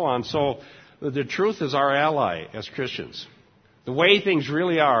and so on. So the truth is our ally as Christians. The way things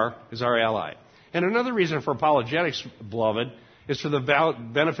really are is our ally. And another reason for apologetics, beloved, is for the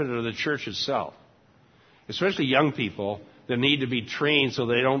benefit of the church itself. Especially young people that need to be trained so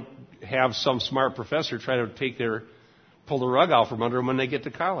they don't have some smart professor try to pull the rug out from under them when they get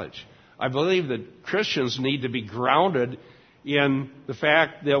to college. I believe that Christians need to be grounded in the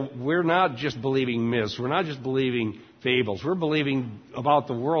fact that we're not just believing myths. We're not just believing fables. We're believing about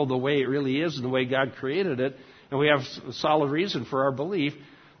the world the way it really is and the way God created it. And we have a solid reason for our belief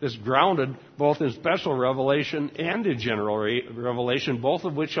that's grounded both in special revelation and in general revelation, both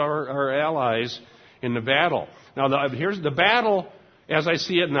of which are our allies in the battle. Now, here's the battle, as I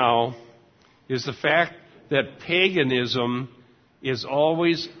see it now, is the fact that paganism is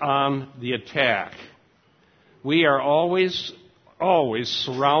always on the attack. We are always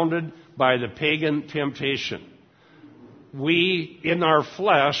surrounded by the pagan temptation. We, in our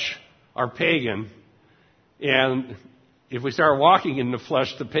flesh, are pagan, and if we start walking in the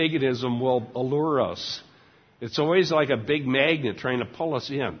flesh, the paganism will allure us. It's always like a big magnet trying to pull us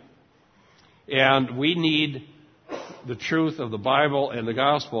in. And we need the truth of the Bible and the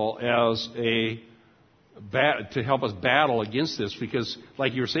gospel as to help us battle against this, because,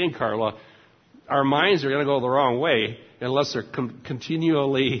 like you were saying, Carla, our minds are going to go the wrong way unless they're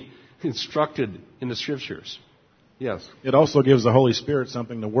continually instructed in the Scriptures. Yes. It also gives the Holy Spirit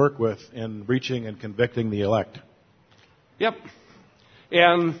something to work with in reaching and convicting the elect. Yep.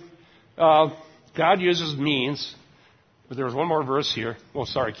 And God uses means. But there was one more verse here. Oh,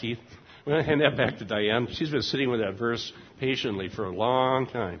 sorry, Keith. I'm going to hand that back to Diane. She's been sitting with that verse patiently for a long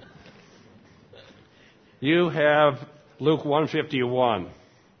time. You have Luke 1:51.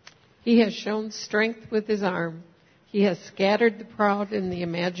 He has shown strength with his arm. He has scattered the proud in the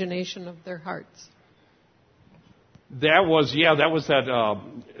imagination of their hearts. That was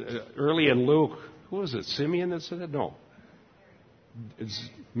early in Luke. Who was it? Simeon that said that? No. It's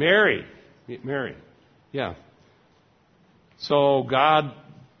Mary. Mary. Yeah. So God...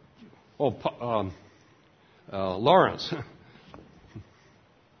 Lawrence.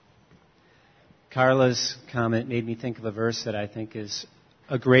 Carla's comment made me think of a verse that I think is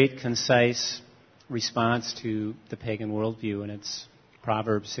a great, concise response to the pagan worldview, and it's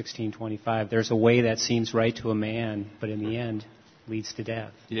Proverbs 16:25. There's a way that seems right to a man, but in the end leads to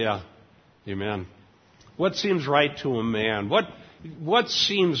death. Yeah. Amen. What seems right to a man? what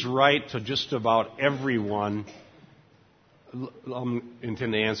seems right to just about everyone, I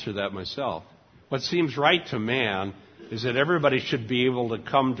intend to answer that myself. What seems right to man is that everybody should be able to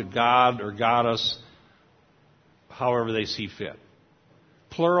come to God or goddess however they see fit.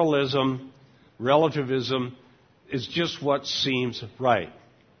 Pluralism, relativism is just what seems right.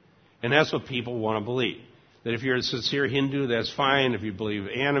 And that's what people want to believe. That if you're a sincere Hindu, that's fine. If you believe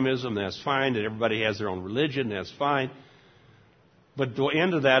animism, that's fine. That everybody has their own religion, that's fine. But the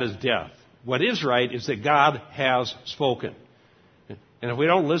end of that is death. What is right is that God has spoken. And if we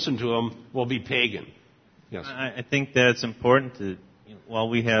don't listen to him, we'll be pagan. Yes. I think that it's important to, while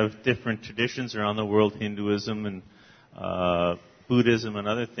we have different traditions around the world, Hinduism and Buddhism and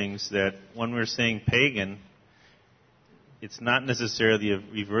other things, that when we're saying pagan, it's not necessarily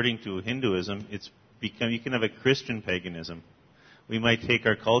reverting to Hinduism. You can have a Christian paganism. We might take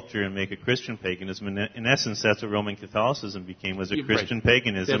our culture and make a Christian paganism. In essence, that's what Roman Catholicism became, was a Christian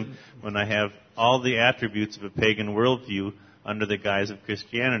paganism, when I have all the attributes of a pagan worldview under the guise of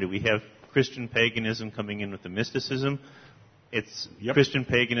Christianity. We have Christian paganism coming in with the mysticism. It's Christian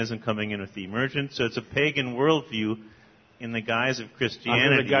paganism coming in with the emergence. So it's a pagan worldview in the guise of Christianity.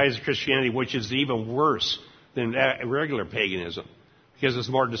 Under the guise of Christianity, which is even worse than regular paganism, because it's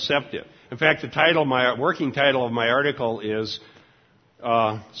more deceptive. In fact, the working title of my article is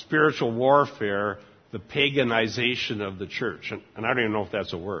Spiritual Warfare, the Paganization of the Church. And I don't even know if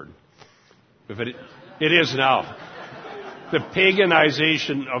that's a word. It is now. The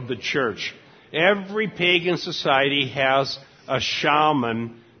paganization of the church. Every pagan society has a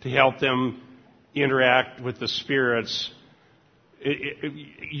shaman to help them interact with the spirits.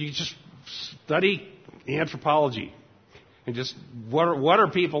 You just study anthropology. And just, what are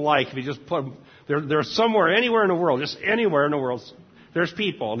people like? If you just put them, they're somewhere, anywhere in the world, just anywhere in the world, there's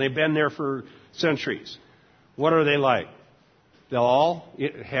people, and they've been there for centuries. What are they like? They'll all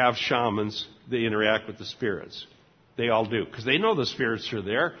have shamans that interact with the spirits. They all do. Because they know the spirits are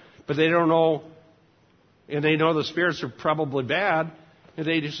there, but they don't know, and they know the spirits are probably bad, and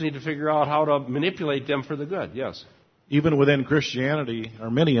they just need to figure out how to manipulate them for the good. Yes? Even within Christianity,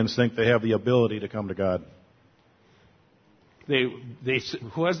 Arminians think they have the ability to come to God.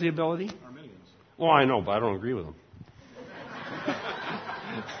 Who has the ability? Arminians. Well, I know, but I don't agree with them.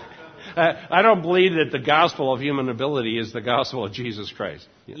 I don't believe that the gospel of human ability is the gospel of Jesus Christ.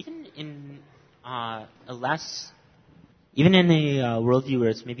 Yes. Even in even in a worldview where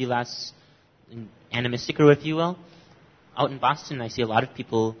it's maybe less animistic, or if you will, out in Boston, I see a lot of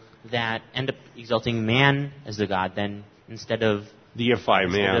people that end up exalting man as the god. Then instead of deify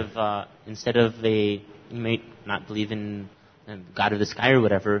man, instead of you may not believe in God of the sky or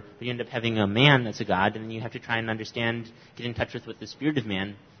whatever, but you end up having a man that's a god, and then you have to try and understand, get in touch with what the spirit of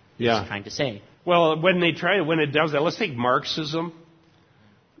man is trying to say. Well, when it does that, let's take Marxism.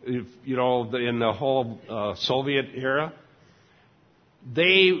 In the whole Soviet era,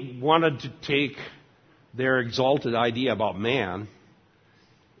 they wanted to take their exalted idea about man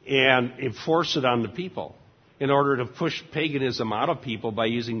and enforce it on the people in order to push paganism out of people by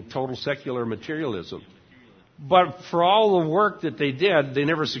using total secular materialism. But for all the work that they did, they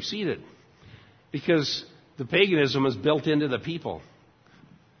never succeeded, because the paganism is built into the people.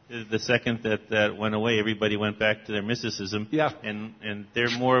 The second that went away, everybody went back to their mysticism. Yeah. And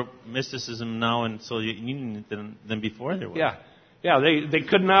there's more mysticism now in Soviet Union than before there was. Yeah. Yeah, they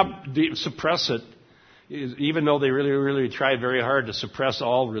could not suppress it, even though they really, really tried very hard to suppress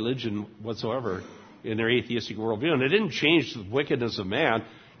all religion whatsoever in their atheistic worldview. And it didn't change the wickedness of man.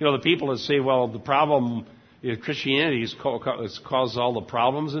 The people that say, well, the problem is Christianity has caused all the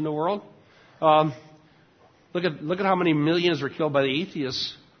problems in the world. Look at how many millions were killed by the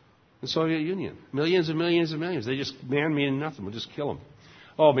atheists in the Soviet Union. Millions and millions and millions. Man meaning nothing. We'll just kill them.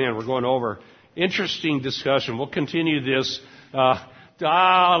 Oh, man, we're going over. Interesting discussion. We'll continue this.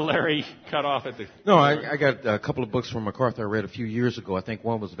 Larry cut off at the... No, I got a couple of books from MacArthur I read a few years ago. I think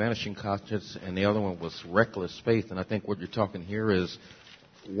one was Vanishing Conscience and the other one was Reckless Faith. And I think what you're talking here is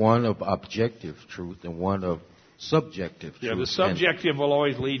one of objective truth and one of subjective truth. Yeah, the subjective will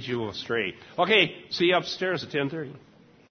always lead you astray. Okay, see you upstairs at 10:30.